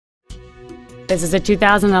This is a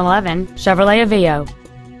 2011 Chevrolet Aveo.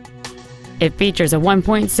 It features a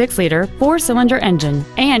 1.6-liter four-cylinder engine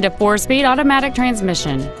and a 4-speed automatic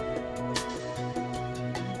transmission.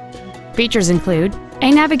 Features include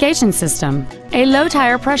a navigation system, a low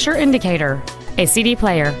tire pressure indicator, a CD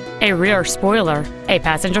player, a rear spoiler, a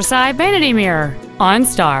passenger side vanity mirror,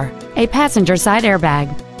 OnStar, a passenger side airbag,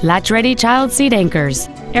 latch-ready child seat anchors,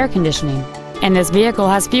 air conditioning, and this vehicle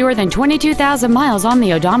has fewer than 22,000 miles on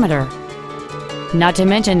the odometer. Not to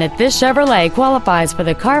mention that this Chevrolet qualifies for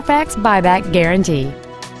the Carfax buyback guarantee.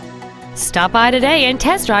 Stop by today and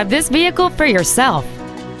test drive this vehicle for yourself.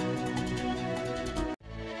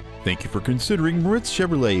 Thank you for considering Moritz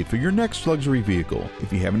Chevrolet for your next luxury vehicle.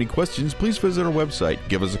 If you have any questions, please visit our website,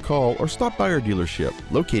 give us a call, or stop by our dealership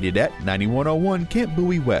located at 9101 Camp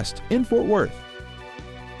Bowie West in Fort Worth.